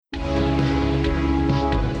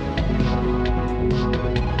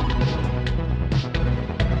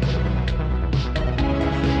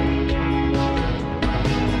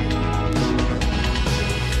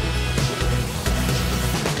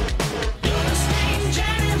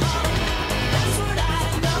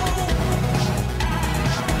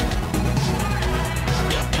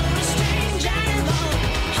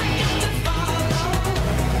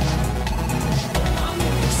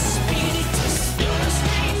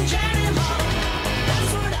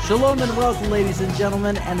Shalom and welcome, ladies and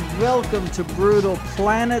gentlemen, and welcome to Brutal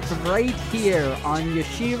Planet right here on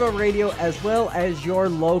Yeshiva Radio as well as your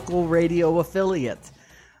local radio affiliate.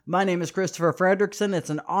 My name is Christopher Fredrickson. It's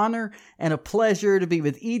an honor and a pleasure to be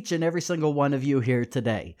with each and every single one of you here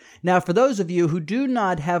today. Now, for those of you who do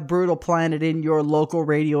not have Brutal Planet in your local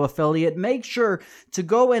radio affiliate, make sure to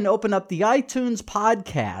go and open up the iTunes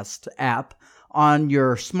podcast app on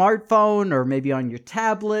your smartphone or maybe on your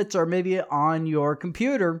tablet or maybe on your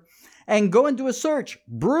computer and go and do a search,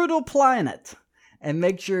 Brutal Planet, and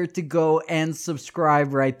make sure to go and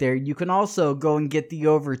subscribe right there. You can also go and get the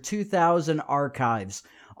over 2,000 archives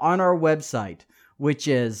on our website, which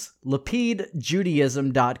is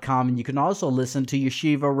lapidjudaism.com, and you can also listen to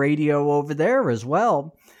Yeshiva Radio over there as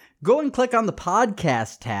well. Go and click on the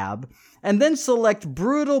podcast tab and then select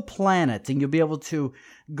Brutal Planet, and you'll be able to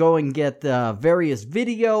go and get various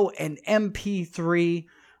video and MP3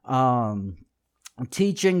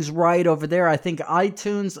 teachings right over there. I think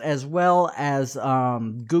iTunes as well as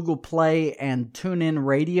Google Play and TuneIn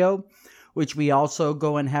Radio, which we also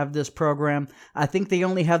go and have this program. I think they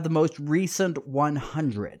only have the most recent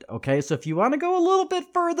 100, okay? So if you want to go a little bit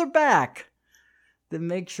further back, then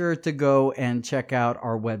make sure to go and check out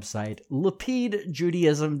our website,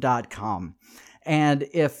 lapidjudaism.com. And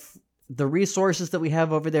if the resources that we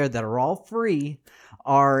have over there that are all free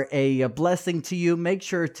are a blessing to you, make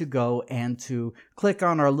sure to go and to click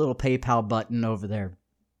on our little PayPal button over there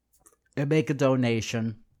and make a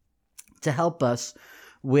donation to help us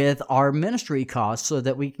with our ministry costs so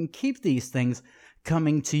that we can keep these things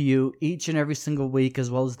coming to you each and every single week, as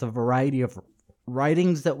well as the variety of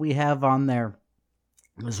writings that we have on there,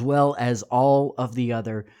 as well as all of the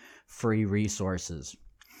other free resources.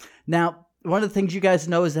 Now, one of the things you guys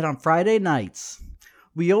know is that on Friday nights,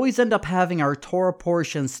 we always end up having our Torah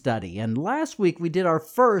portion study. And last week, we did our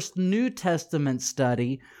first New Testament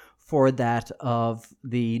study for that of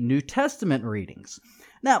the New Testament readings.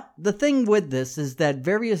 Now, the thing with this is that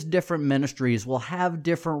various different ministries will have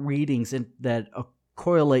different readings that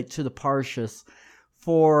correlate to the parshas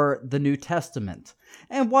for the New Testament.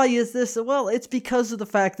 And why is this? Well, it's because of the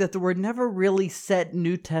fact that there were never really set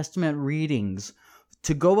New Testament readings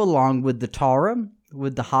to go along with the Torah,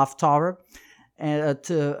 with the Haftarah, and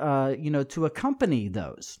to accompany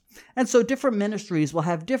those. And so different ministries will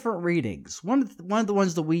have different readings. One of the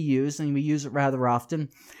ones that we use, and we use it rather often,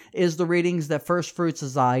 is the readings that First Fruits of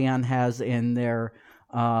Zion has in their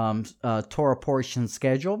Torah portion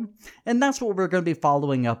schedule. And that's what we're going to be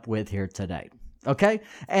following up with here today. Okay?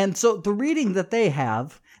 And so the reading that they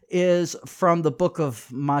have is from the book of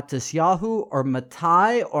Matisyahu or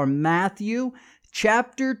Mattai or Matthew,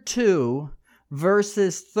 chapter 2,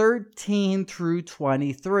 verses 13 through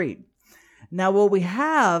 23. Now, what we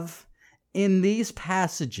have in these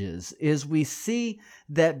passages is we see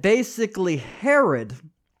that basically Herod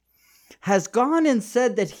has gone and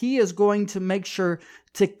said that he is going to make sure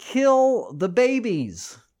to kill the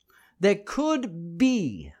babies that could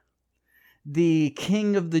be the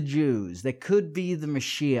king of the Jews, that could be the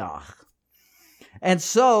Mashiach. And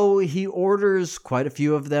so he orders quite a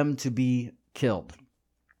few of them to be killed.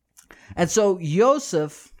 And so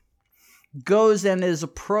Yosef goes and is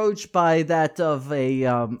approached by that of a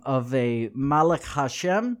Malach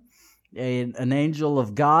Hashem, an angel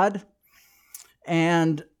of God,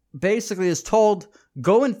 and basically is told,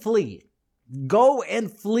 go and flee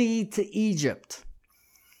to Egypt.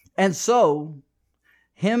 And so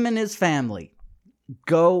him and his family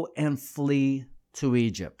go and flee to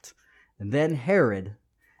Egypt. And then Herod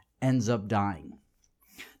ends up dying.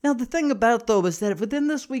 Now, the thing about, though, is that within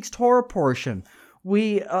this week's Torah portion,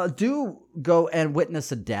 we do go and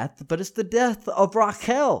witness a death, but it's the death of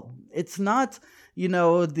Rachel. It's not, the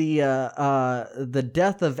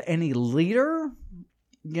death of any leader,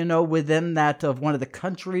 within that of one of the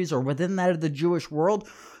countries or within that of the Jewish world.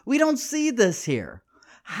 We don't see this here.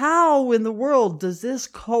 How in the world does this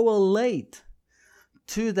correlate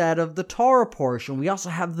to that of the Torah portion? We also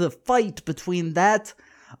have the fight between that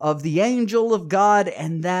of the angel of God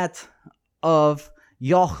and that of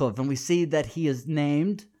Yaakov, and we see that he is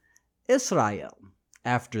named Israel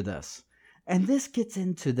after this. And this gets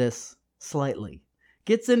into this slightly,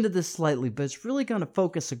 but it's really going to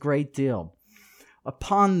focus a great deal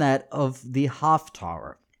upon that of the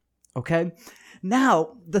Haftarah. Okay?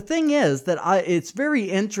 Now, the thing is that it's very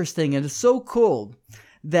interesting and it's so cool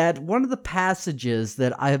that one of the passages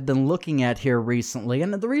that I have been looking at here recently,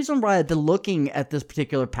 and the reason why I've been looking at this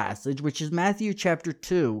particular passage, which is Matthew chapter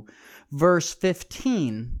 2, verse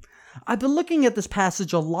 15, I've been looking at this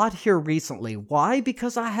passage a lot here recently. Why?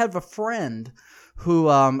 Because I have a friend who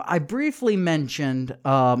I briefly mentioned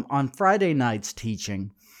on Friday night's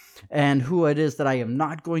teaching, and who it is that I am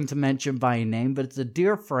not going to mention by name, but it's a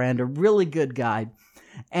dear friend, a really good guy.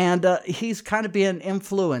 And he's kind of being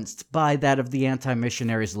influenced by that of the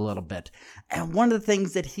Anti-Missionaries a little bit. And one of the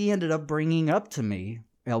things that he ended up bringing up to me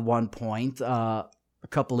at one point, a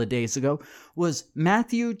couple of days ago, was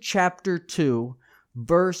Matthew chapter 2,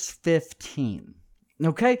 verse 15.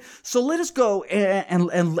 Okay, so let us go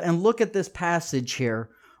and look at this passage here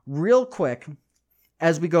real quick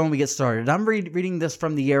as we go and we get started. I'm reading this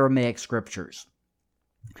from the Aramaic scriptures.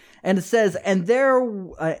 And it says,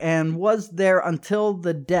 and was there until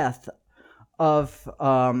the death of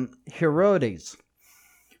Herodes,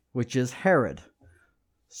 which is Herod,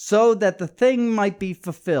 so that the thing might be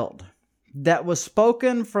fulfilled, that was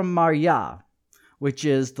spoken from Maria, which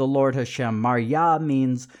is the Lord Hashem. Maria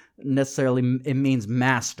means it means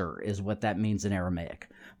master, is what that means in Aramaic.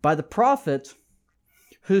 By the prophet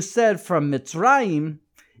who said, from Mitzrayim,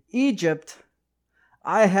 Egypt,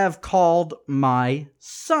 I have called my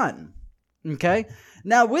son. Okay?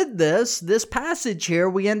 Now with this passage here,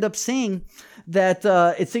 we end up seeing that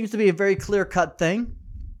it seems to be a very clear-cut thing.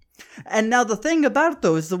 And now the thing about it,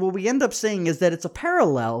 though, is that what we end up seeing is that it's a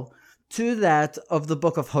parallel to that of the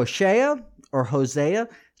book of Hosea,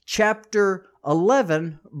 chapter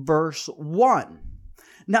 11, verse 1.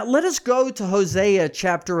 Now let us go to Hosea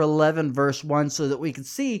chapter 11, verse 1, so that we can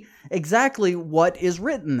see exactly what is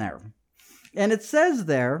written there. And it says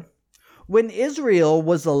there, when Israel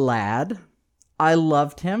was a lad, I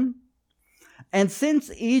loved him, and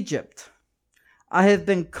since Egypt, I have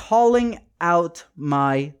been calling out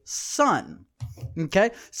my son.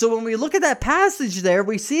 Okay, so when we look at that passage there,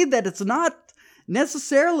 we see that it's not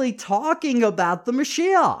necessarily talking about the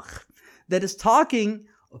Mashiach, that is talking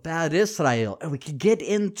about Israel. And we can get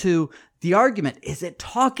into the argument. Is it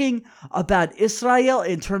talking about Israel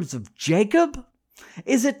in terms of Jacob?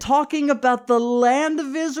 Is it talking about the land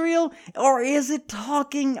of Israel? Or is it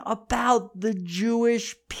talking about the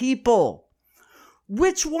Jewish people?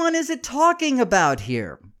 Which one is it talking about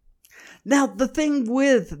here? Now, the thing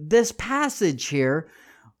with this passage here,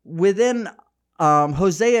 within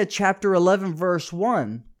Hosea chapter 11, verse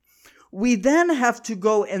 1, we then have to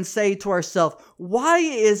go and say to ourselves, why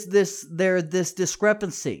is this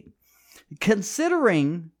discrepancy?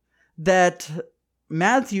 Considering that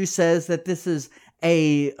Matthew says that this is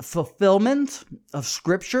a fulfillment of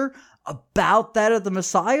Scripture about that of the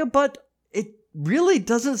Messiah, but it really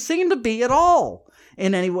doesn't seem to be at all.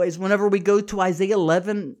 In any ways, whenever we go to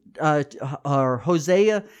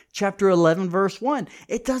Hosea chapter 11, verse 1,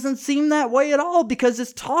 it doesn't seem that way at all because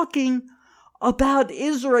it's talking about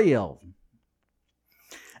Israel.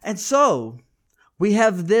 And so we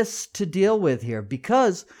have this to deal with here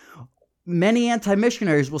because many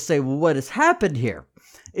anti-missionaries will say, well, what has happened here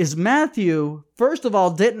is Matthew, first of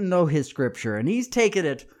all, didn't know his scripture, and he's taken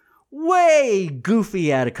it way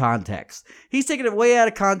goofy out of context. He's taking it way out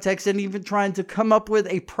of context and even trying to come up with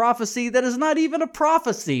a prophecy that is not even a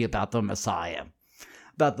prophecy about the Messiah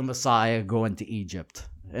going to Egypt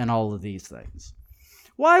and all of these things.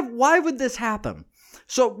 Why would this happen?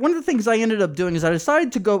 So one of the things I ended up doing is I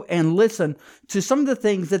decided to go and listen to some of the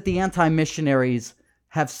things that the anti-missionaries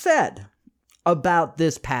have said about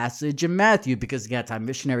this passage in Matthew, because the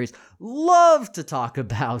anti-missionaries love to talk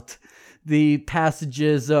about the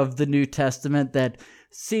passages of the New Testament that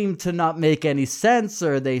seem to not make any sense,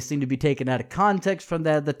 or they seem to be taken out of context from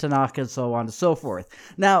the Tanakh and so on and so forth.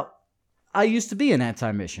 Now, I used to be an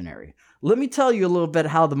anti-missionary. Let me tell you a little bit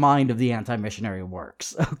how the mind of the anti-missionary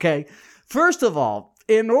works, okay? First of all,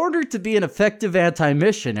 in order to be an effective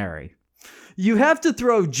anti-missionary, you have to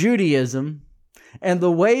throw Judaism and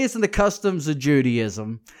the ways and the customs of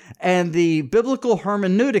Judaism and the biblical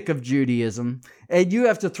hermeneutic of Judaism, and you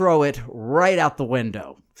have to throw it right out the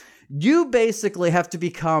window. You basically have to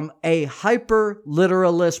become a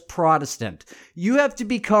hyper-literalist Protestant. You have to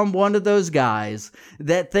become one of those guys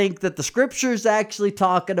that think that the scripture's actually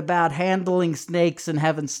talking about handling snakes and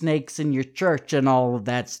having snakes in your church and all of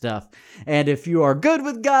that stuff. And if you are good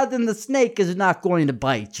with God, then the snake is not going to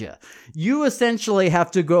bite you. You essentially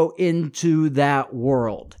have to go into that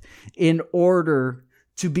world in order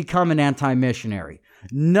to become an anti-missionary.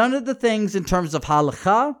 None of the things in terms of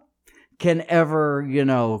halakha can ever,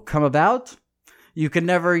 come about. You can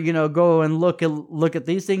never, go and look at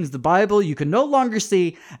these things. The Bible, you can no longer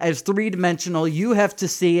see as three-dimensional. You have to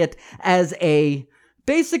see it as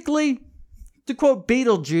basically, to quote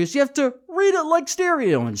Beetlejuice, you have to read it like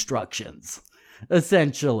stereo instructions,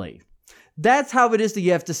 essentially. That's how it is that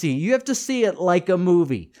you have to see it. You have to see it like a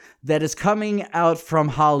movie that is coming out from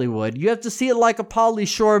Hollywood. You have to see it like a Pauly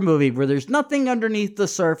Shore movie where there's nothing underneath the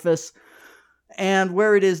surface. and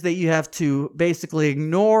where it is that you have to basically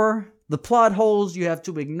ignore the plot holes, you have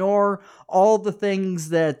to ignore all the things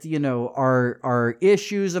that, are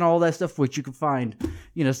issues and all that stuff, which you can find,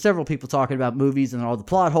 several people talking about movies and all the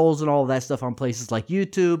plot holes and all that stuff on places like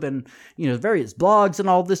YouTube and, various blogs and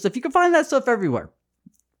all this stuff. You can find that stuff everywhere.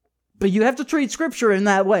 But you have to treat Scripture in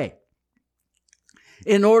that way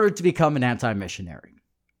in order to become an anti-missionary.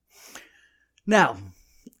 Now,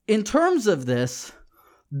 in terms of this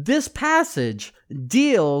passage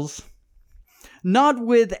deals not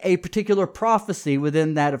with a particular prophecy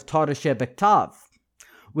within that of Torah Shebektav,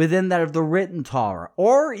 within that of the written Torah,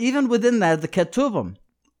 or even within that of the Ketuvim,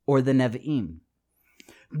 or the Nevi'im.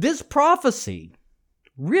 This prophecy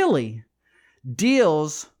really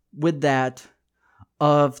deals with that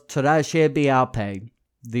of Torah Shebe'al Peh,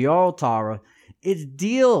 the oral Torah. It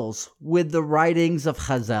deals with the writings of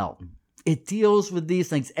Chazal. It deals with these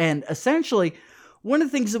things. And essentially, one of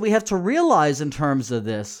the things that we have to realize in terms of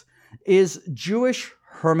this is Jewish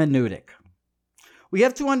hermeneutic. We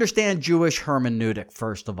have to understand Jewish hermeneutic,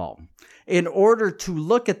 first of all, in order to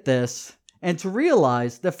look at this and to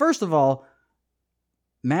realize that, first of all,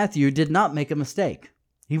 Matthew did not make a mistake.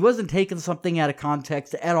 He wasn't taking something out of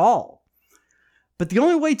context at all. But the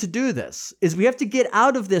only way to do this is we have to get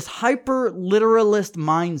out of this hyper-literalist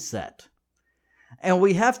mindset, and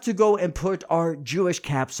we have to go and put our Jewish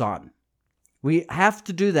caps on. We have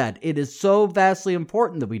to do that. It is so vastly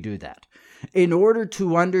important that we do that in order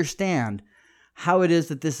to understand how it is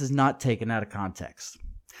that this is not taken out of context.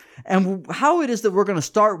 And how it is that we're going to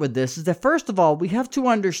start with this is that, first of all, we have to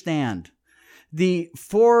understand the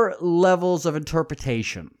 4 levels of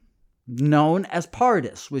interpretation known as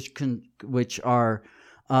Pardes, which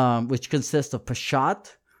consist of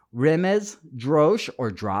Peshat, Remez, Drosh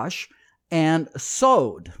or Drash, and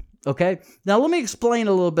Sod. Okay, now let me explain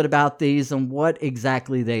a little bit about these and what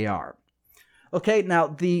exactly they are. Okay, now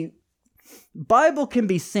the Bible can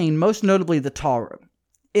be seen, most notably the Torah,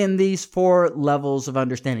 in these 4 levels of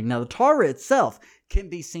understanding. Now the Torah itself can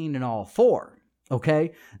be seen in all 4.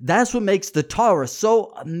 Okay, that's what makes the Torah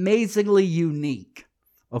so amazingly unique.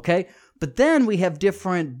 Okay, but then we have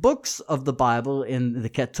different books of the Bible in the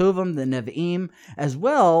Ketuvim, the Nevi'im, as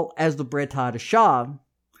well as the Brit Hadashah,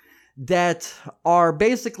 that are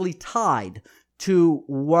basically tied to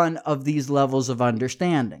one of these levels of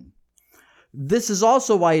understanding. This is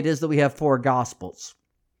also why it is that we have 4 Gospels.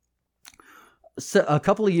 So a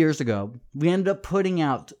couple of years ago, we ended up putting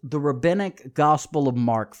out the Rabbinic Gospel of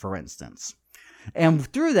Mark, for instance. And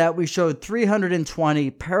through that, we showed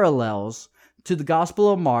 320 parallels to the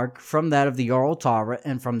Gospel of Mark from that of the Oral Torah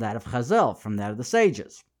and from that of Chazal, from that of the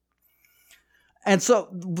sages. And so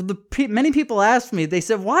many people asked me, they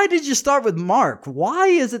said, why did you start with Mark? Why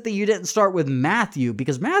is it that you didn't start with Matthew?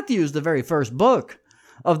 Because Matthew is the very first book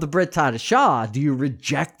of the Brit Hadashah. Do you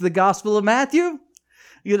reject the Gospel of Matthew?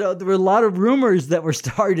 There were a lot of rumors that were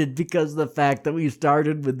started because of the fact that we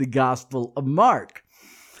started with the Gospel of Mark.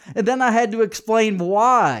 And then I had to explain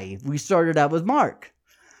why we started out with Mark.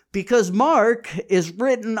 Because Mark is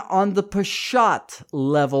written on the Peshat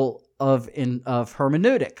level of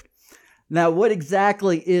hermeneutic. Now, what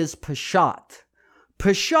exactly is Peshat?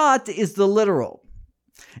 Peshat is the literal.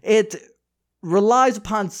 It relies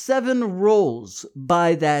upon 7 rules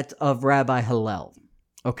by that of Rabbi Hillel.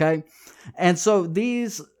 Okay? And so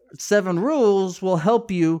these 7 rules will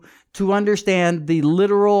help you to understand the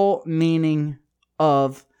literal meaning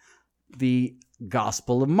of the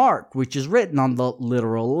Gospel of Mark, which is written on the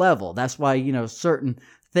literal level. That's why, certain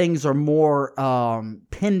things are more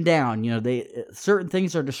pinned down. Certain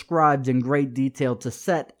things are described in great detail to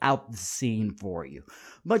set out the scene for you.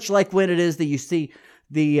 Much like when it is that you see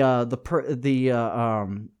the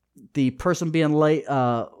person being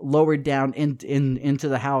lowered down into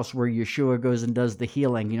the house where Yeshua goes and does the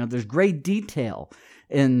healing. There's great detail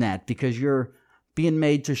in that because you're being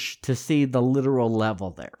made to see the literal level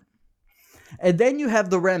there. And then you have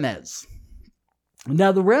the Remez.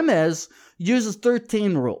 Now, the Remez uses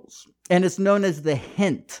 13 rules, and it's known as the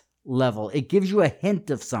hint level. It gives you a hint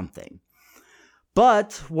of something.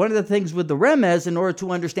 But one of the things with the Remez, in order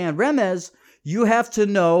to understand Remez, you have to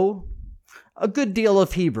know a good deal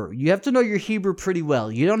of Hebrew. You have to know your Hebrew pretty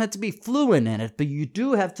well. You don't have to be fluent in it, but you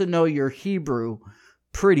do have to know your Hebrew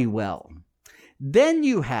pretty well. Then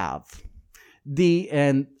you have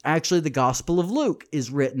and actually the Gospel of Luke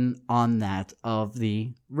is written on that of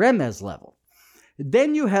the Remez level.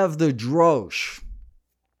 Then you have the Drosh.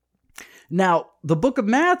 Now, the book of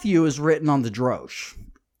Matthew is written on the Drosh,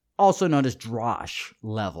 also known as Drash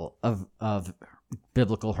level of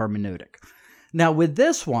biblical hermeneutic. Now, with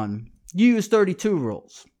this one, you use 32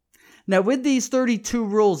 rules. Now, with these 32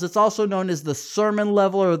 rules, it's also known as the sermon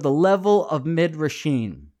level or the level of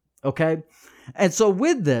midrashim. Okay? And so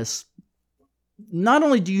with this, not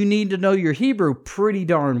only do you need to know your Hebrew pretty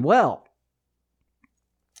darn well,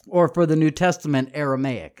 or for the New Testament,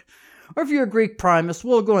 Aramaic, or if you're a Greek primus,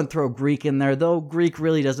 we'll go and throw Greek in there, though Greek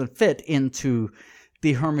really doesn't fit into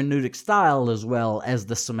the hermeneutic style as well as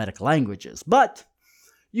the Semitic languages. But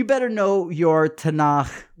you better know your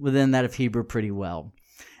Tanakh within that of Hebrew pretty well.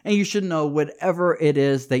 And you should know whatever it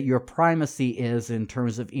is that your primacy is in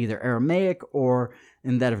terms of either Aramaic or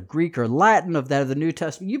in that of Greek or Latin, of that of the New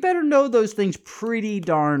Testament. You better know those things pretty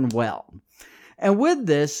darn well. And with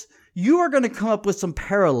this, you are going to come up with some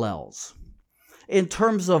parallels in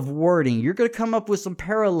terms of wording. You're going to come up with some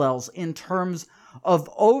parallels in terms of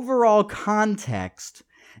overall context.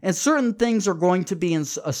 And certain things are going to be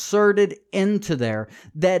asserted into there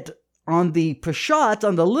that on the Peshat,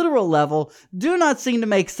 on the literal level, do not seem to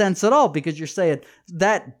make sense at all, because you're saying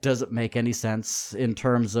that doesn't make any sense in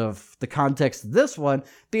terms of the context of this one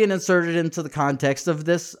being inserted into the context of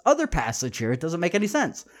this other passage here. It doesn't make any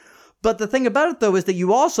sense. But the thing about it, though, is that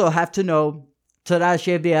you also have to know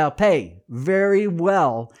Torah Pei very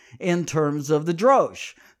well in terms of the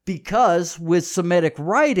Drosh, because with Semitic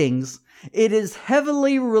writings, it is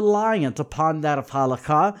heavily reliant upon that of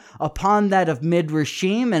Halakha, upon that of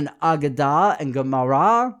Midrashim and Agadah and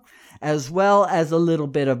Gemara, as well as a little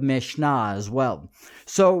bit of Mishnah as well.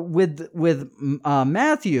 So with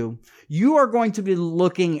Matthew, you are going to be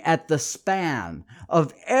looking at the span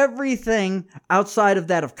of everything outside of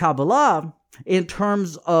that of Kabbalah in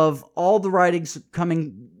terms of all the writings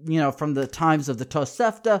coming, from the times of the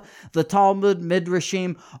Tosefta, the Talmud,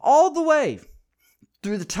 Midrashim, all the way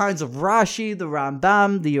through the times of Rashi, the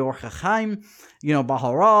Rambam, the Or HaChaim,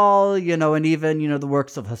 Baharal, and even, the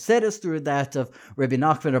works of Hasidus through that of Rabbi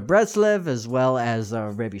Nachman of Breslev, as well as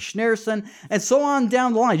Rabbi Schneerson, and so on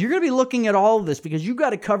down the line. You're going to be looking at all of this because you've got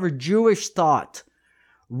to cover Jewish thought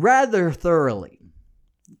rather thoroughly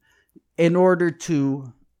in order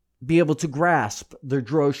to be able to grasp the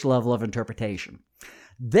Drosh level of interpretation.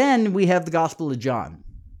 Then we have the Gospel of John.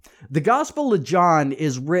 The Gospel of John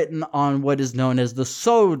is written on what is known as the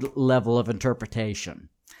Sod level of interpretation.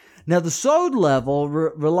 Now, the Sod level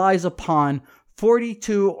relies upon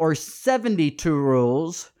 42 or 72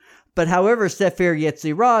 rules, but however, Sefer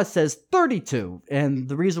Yetzirah says 32. And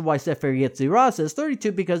the reason why Sefer Yetzirah says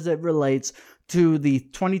 32 because it relates to the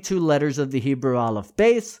 22 letters of the Hebrew Aleph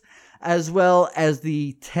Beis, as well as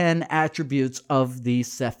the 10 attributes of the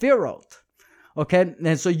Sephirot. Okay,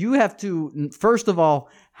 and so you have to, first of all,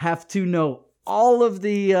 have to know all of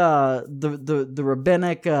the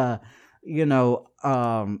rabbinic,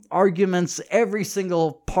 arguments, every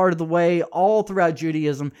single part of the way, all throughout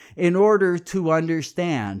Judaism, in order to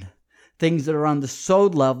understand things that are on the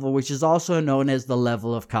Sod level, which is also known as the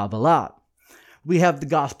level of Kabbalah. We have the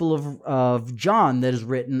Gospel of John that is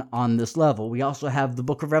written on this level. We also have the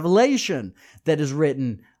Book of Revelation that is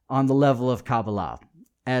written on the level of Kabbalah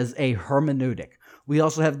as a hermeneutic. We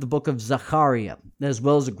also have the Book of Zechariah, as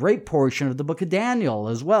well as a great portion of the Book of Daniel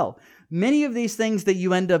as well. Many of these things that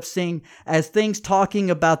you end up seeing as things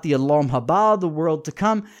talking about the Olam Haba, the world to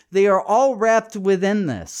come, they are all wrapped within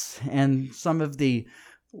this. And some of the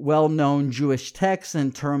well-known Jewish texts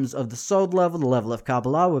in terms of the Sod level, the level of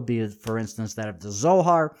Kabbalah, would be, for instance, that of the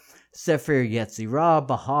Zohar, Sefer Yetzirah,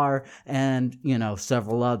 Bahar, and,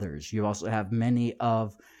 several others. You also have many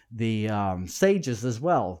of the sages as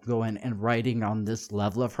well going and writing on this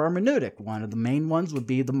level of hermeneutic. One of the main ones would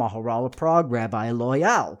be the Maharal of Prague, Rabbi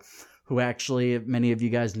Loyal, who actually, many of you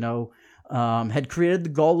guys know, had created the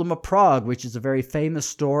Golem of Prague, which is a very famous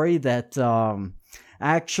story that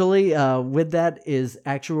with that is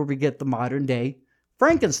actually where we get the modern day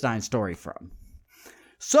Frankenstein story from.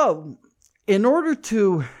 So, in order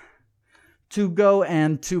to go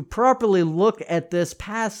and to properly look at this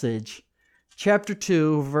passage, chapter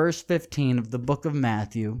 2, verse 15 of the book of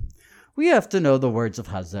Matthew, we have to know the words of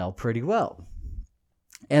Hazel pretty well,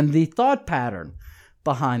 and the thought pattern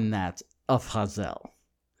behind that of Hazel.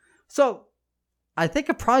 So, I think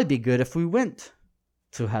it'd probably be good if we went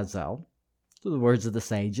to Hazel, to the words of the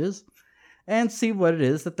sages, and see what it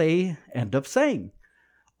is that they end up saying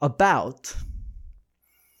about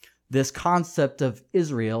this concept of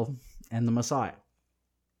Israel and the Messiah.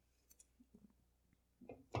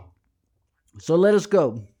 So let us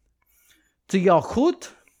go to Yalchut,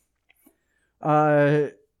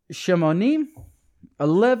 Shemoni,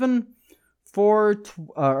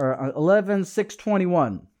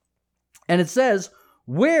 11:621, and it says,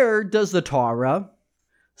 "Where does the Torah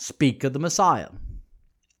speak of the Messiah?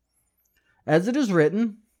 As it is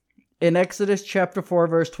written, in Exodus chapter 4,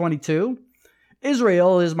 verse 22,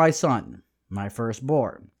 Israel is my son, my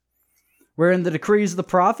firstborn. Where in the decrees of the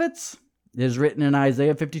prophets, it is written in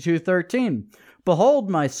Isaiah 52:13, behold,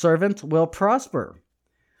 my servant will prosper.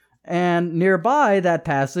 And nearby that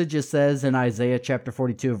passage, it says in Isaiah chapter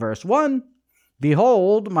 42, verse 1,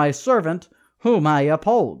 behold, my servant whom I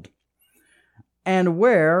uphold. And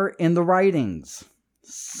where in the writings?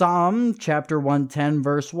 Psalm chapter 110,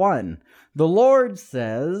 verse 1. The Lord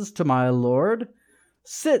says to my Lord,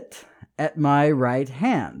 sit at my right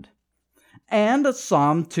hand. And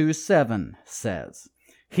Psalm 2:7 says,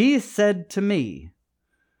 he said to me,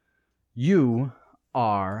 you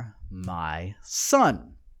are my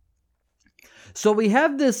son. So we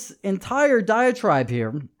have this entire diatribe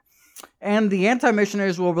here, and the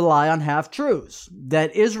anti-missionaries will rely on half-truths,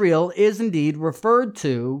 that Israel is indeed referred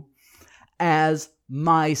to as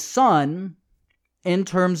my son in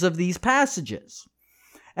terms of these passages.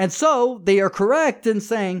 And so they are correct in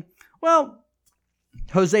saying, well,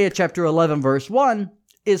 Hosea chapter 11, verse 1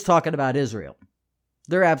 is talking about Israel.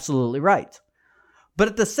 They're absolutely right. But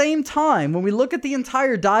at the same time, when we look at the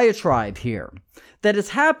entire diatribe here that is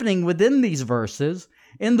happening within these verses,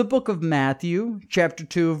 in the book of Matthew, chapter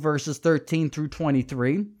 2, verses 13 through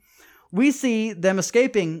 23, we see them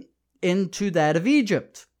escaping into that of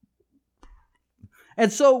Egypt.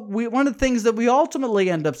 And so one of the things that we ultimately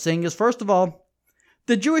end up seeing is, first of all,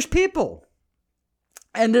 the Jewish people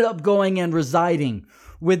ended up going and residing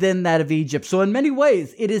within that of Egypt. So in many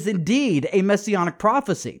ways, it is indeed a messianic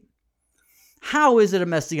prophecy. How is it a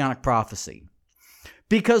messianic prophecy?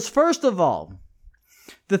 Because first of all,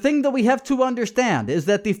 the thing that we have to understand is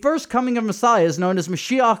that the first coming of Messiah is known as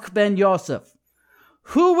Mashiach ben Yosef.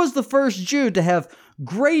 Who was the first Jew to have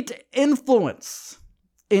great influence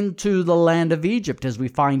into the land of Egypt, as we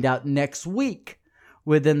find out next week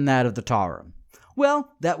within that of the Torah?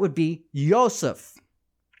 Well, that would be Yosef.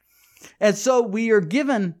 And so we are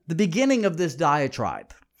given the beginning of this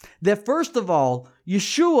diatribe, that first of all,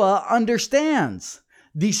 Yeshua understands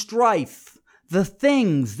the strife, the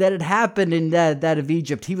things that had happened in that of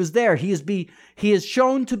Egypt. He was there. He is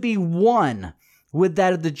shown to be one with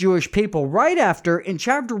that of the Jewish people right after in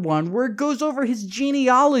chapter 1, where it goes over his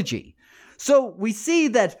genealogy. So we see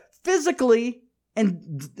that physically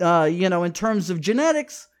and, in terms of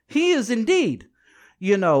genetics, he is indeed,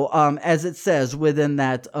 as it says within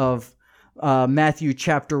that of Matthew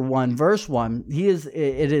chapter 1, verse 1,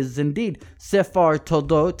 it is indeed Sefer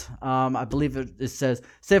Todot. I believe it says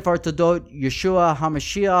Sefer Todot Yeshua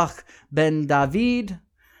HaMashiach ben David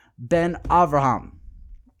ben Avraham.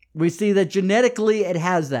 We see that genetically it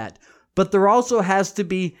has that, but there also has to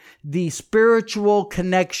be the spiritual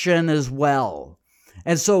connection as well.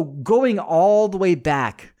 And so going all the way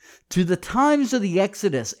back to the times of the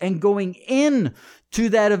Exodus and going in to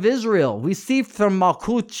that of Israel, we see from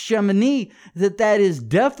Malkut Shemini that is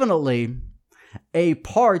definitely a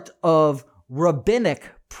part of rabbinic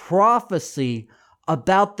prophecy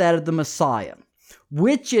about that of the Messiah,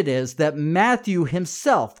 which it is that Matthew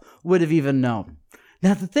himself would have even known.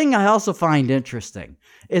 Now, the thing I also find interesting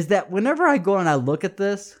is that whenever I go and I look at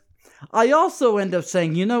this, I also end up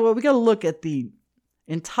saying, you know what, we got to look at the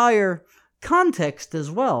entire context as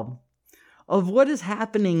well of what is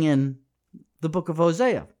happening in the book of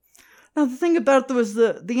Hosea. Now, the thing about it was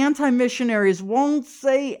the anti-missionaries won't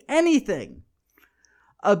say anything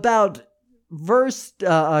about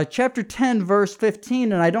chapter 10, verse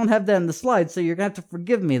 15, and I don't have that in the slide, so you're going to have to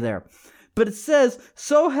forgive me there. But it says,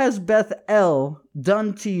 so has Bethel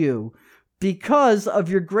done to you because of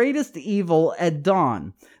your greatest evil at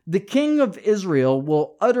dawn. The king of Israel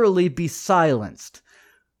will utterly be silenced.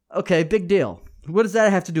 Okay, big deal. What does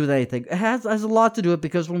that have to do with anything? It has a lot to do with it,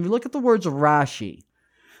 because when we look at the words of Rashi,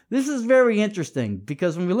 this is very interesting,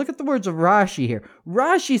 because when we look at the words of Rashi here,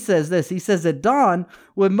 Rashi says this. He says, at dawn,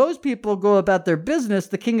 when most people go about their business,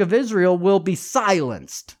 the king of Israel will be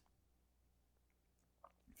silenced.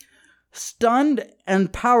 Stunned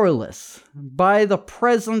and powerless by the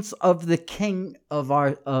presence of the king of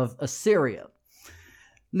Assyria.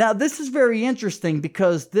 Now, this is very interesting,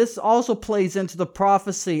 because this also plays into the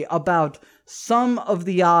prophecy about some of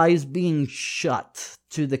the eyes being shut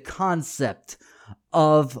to the concept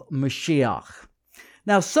of Mashiach.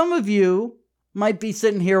 Now, some of you might be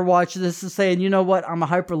sitting here watching this and saying, you know what, I'm a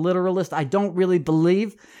hyper-literalist. I don't really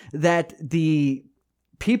believe that the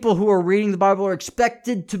people who are reading the Bible are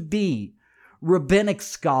expected to be rabbinic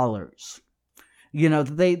scholars.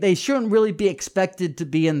 They shouldn't really be expected to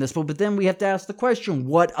be in this. But then we have to ask the question,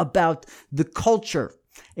 what about the culture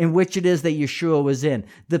in which it is that Yeshua was in?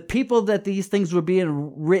 The people that these things were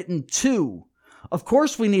being written to. Of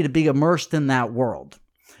course, we need to be immersed in that world.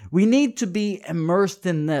 We need to be immersed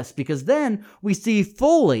in this, because then we see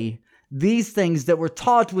fully these things that were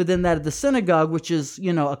taught within that of the synagogue, which is,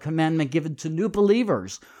 a commandment given to new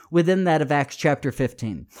believers within that of Acts chapter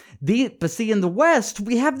 15. But see, in the West,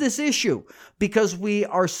 we have this issue because we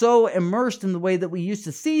are so immersed in the way that we used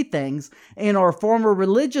to see things in our former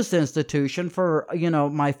religious institution for,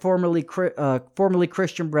 my formerly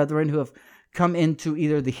Christian brethren who have come into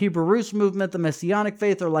either the Hebrew Roots movement, the Messianic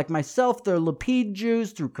faith, or like myself, they're Lapid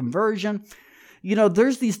Jews through conversion.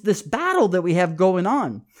 There's this battle that we have going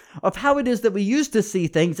on of how it is that we used to see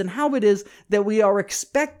things and how it is that we are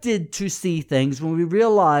expected to see things when we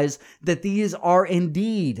realize that these are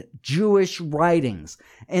indeed Jewish writings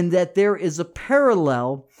and that there is a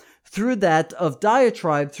parallel through that of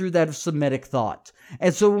diatribe, through that of Semitic thought.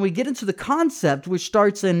 And so when we get into the concept, which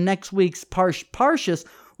starts in next week's Parshas,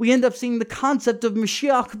 we end up seeing the concept of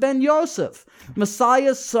Mashiach ben Yosef,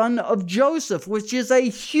 Messiah, son of Joseph, which is a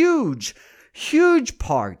huge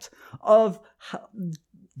part of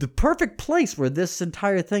the perfect place where this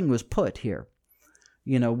entire thing was put here,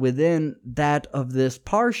 within that of this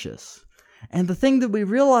Parshas. And the thing that we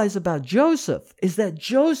realize about Joseph is that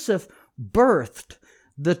Joseph birthed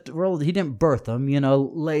he didn't birth them,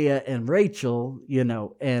 Leah and Rachel,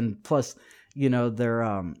 and plus,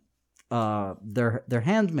 their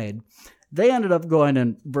handmaid. They ended up going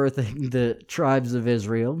and birthing the tribes of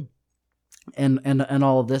Israel and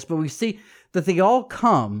all of this, but we see that they all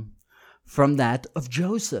come from that of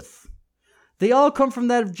Joseph. They all come from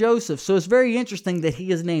that of Joseph. So it's very interesting that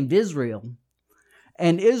he is named Israel.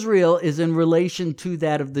 And Israel is in relation to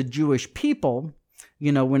that of the Jewish people.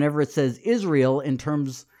 Whenever it says Israel in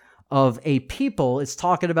terms of a people, it's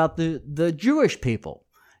talking about the Jewish people.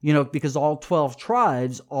 Because all 12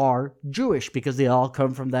 tribes are Jewish because they all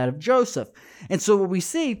come from that of Joseph. And so what we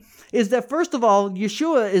see is that, first of all,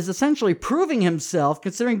 Yeshua is essentially proving himself,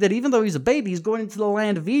 considering that even though he's a baby, he's going into the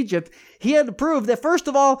land of Egypt. He had to prove that, first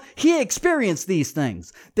of all, he experienced these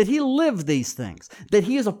things, that he lived these things, that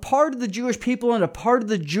he is a part of the Jewish people and a part of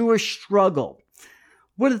the Jewish struggle.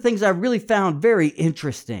 One of the things I really found very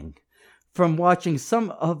interesting from watching some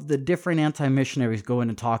of the different anti-missionaries go in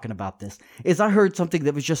and talking about this is I heard something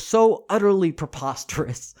that was just so utterly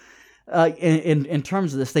preposterous in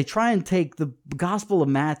terms of this. They try and take the Gospel of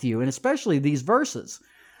Matthew, and especially these verses,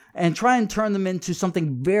 and try and turn them into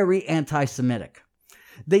something very anti-Semitic.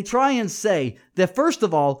 They try and say that, first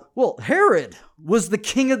of all, Herod was the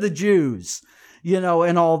king of the Jews,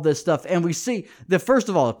 and all this stuff. And we see that, first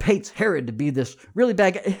of all, it paints Herod to be this really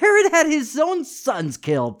bad guy. Herod had his own sons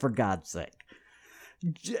killed, for God's sake.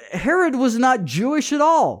 Herod was not Jewish at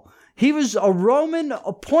all. He was a Roman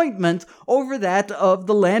appointment over that of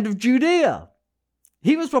the land of Judea.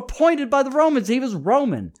 He was appointed by the Romans. He was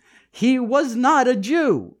Roman. He was not a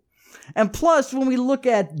Jew. And plus, when we look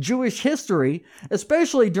at Jewish history,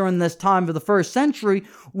 especially during this time of the first century,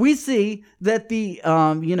 we see that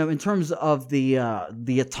in terms of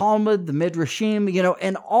the Talmud, the Midrashim,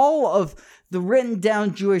 and all of the written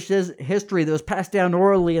down Jewish history that was passed down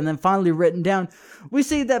orally and then finally written down, we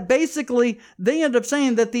see that basically they end up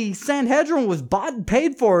saying that the Sanhedrin was bought and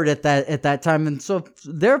paid for it at that time. And so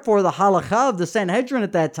therefore the halakha of the Sanhedrin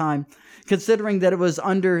at that time, considering that it was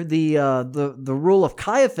under the rule of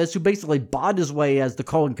Caiaphas, who basically bought his way as the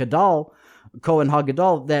Kohen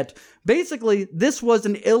HaGadol, that basically this was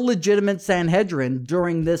an illegitimate Sanhedrin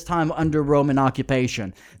during this time under Roman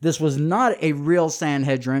occupation. This was not a real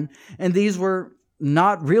Sanhedrin, and these were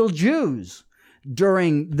not real Jews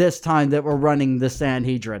during this time that were running the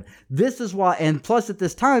Sanhedrin. This is why, and plus at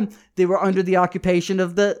this time, they were under the occupation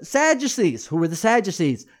of the Sadducees. Who were the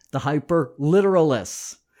Sadducees? The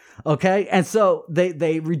hyper-literalists. Okay, and so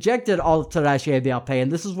they rejected all of Tarashi B'Alpeh,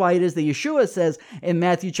 and this is why it is that Yeshua says in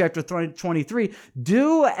Matthew chapter 23,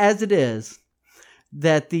 do as it is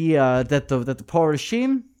that the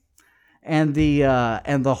Porashim and the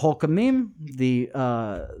Hokamim,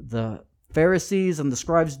 the Pharisees and the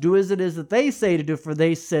scribes, do as it is that they say to do, for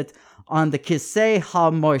they sit on the Kisei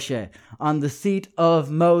HaMoshe, on the seat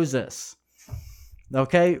of Moses.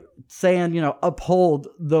 Okay, saying, uphold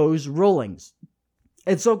those rulings.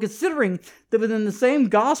 And so considering that within the same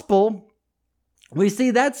gospel, we see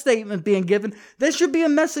that statement being given, there should be a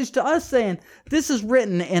message to us saying, this is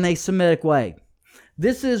written in a Semitic way.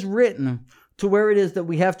 This is written to where it is that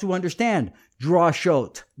we have to understand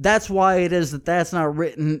drashot. That's why it is that that's not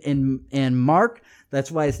written in Mark. That's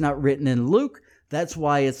why it's not written in Luke. That's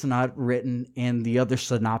why it's not written in the other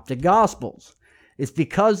synoptic gospels. It's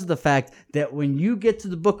because of the fact that when you get to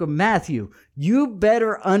the book of Matthew, you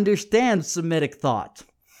better understand Semitic thought.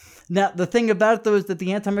 Now, the thing about it, though, is that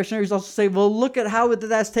the anti-missionaries also say, well, look at how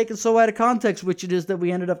that's taken so out of context, which it is that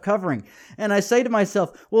we ended up covering. And I say to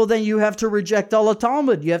myself, well, then you have to reject all of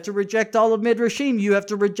Talmud. You have to reject all of Midrashim. You have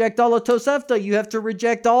to reject all of Tosefta. You have to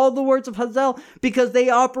reject all the words of Hazel, because they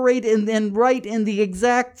operate and write in the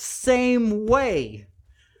exact same way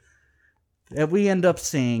that we end up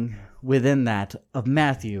seeing within that of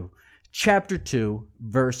Matthew chapter 2,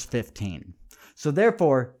 verse 15. So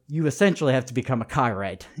therefore, you essentially have to become a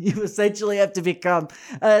Karaite. You essentially have to become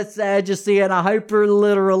a Sadducee and a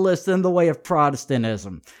hyper-literalist in the way of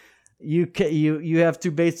Protestantism. You have to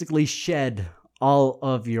basically shed all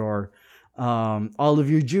of your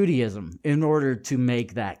Judaism in order to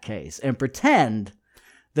make that case and pretend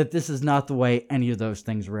that this is not the way any of those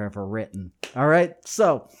things were ever written. All right?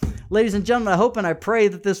 So, ladies and gentlemen, I hope and I pray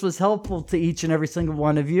that this was helpful to each and every single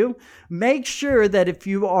one of you. Make sure that if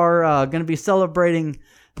you are going to be celebrating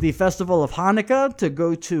the festival of Hanukkah, to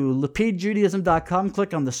go to lapidjudaism.com,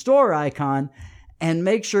 click on the store icon, and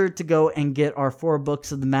make sure to go and get our 4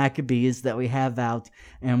 books of the Maccabees that we have out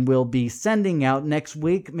and we'll be sending out next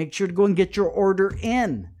week. Make sure to go and get your order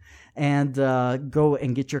in and go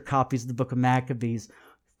and get your copies of the book of Maccabees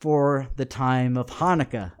for the time of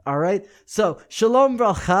Hanukkah. All right? So, shalom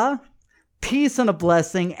bracha, peace and a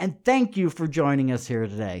blessing, and thank you for joining us here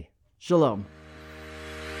today. Shalom.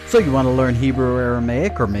 So you want to learn Hebrew or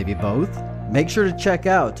Aramaic, or maybe both? Make sure to check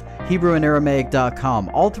out HebrewandAramaic.com.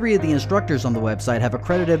 All 3 of the instructors on the website have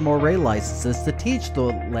accredited Moray licenses to teach the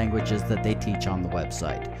languages that they teach on the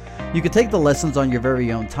website. You can take the lessons on your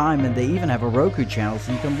very own time, and they even have a Roku channel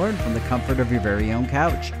so you can learn from the comfort of your very own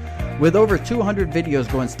couch. With over 200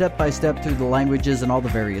 videos going step by step through the languages and all the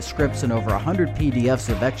various scripts, and over 100 PDFs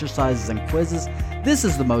of exercises and quizzes, this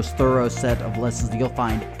is the most thorough set of lessons that you'll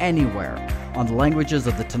find anywhere on the languages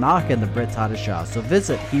of the Tanakh and the Brit Hadashah. So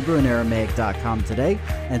visit HebrewandAramaic.com today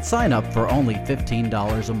and sign up for only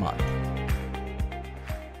 $15 a month.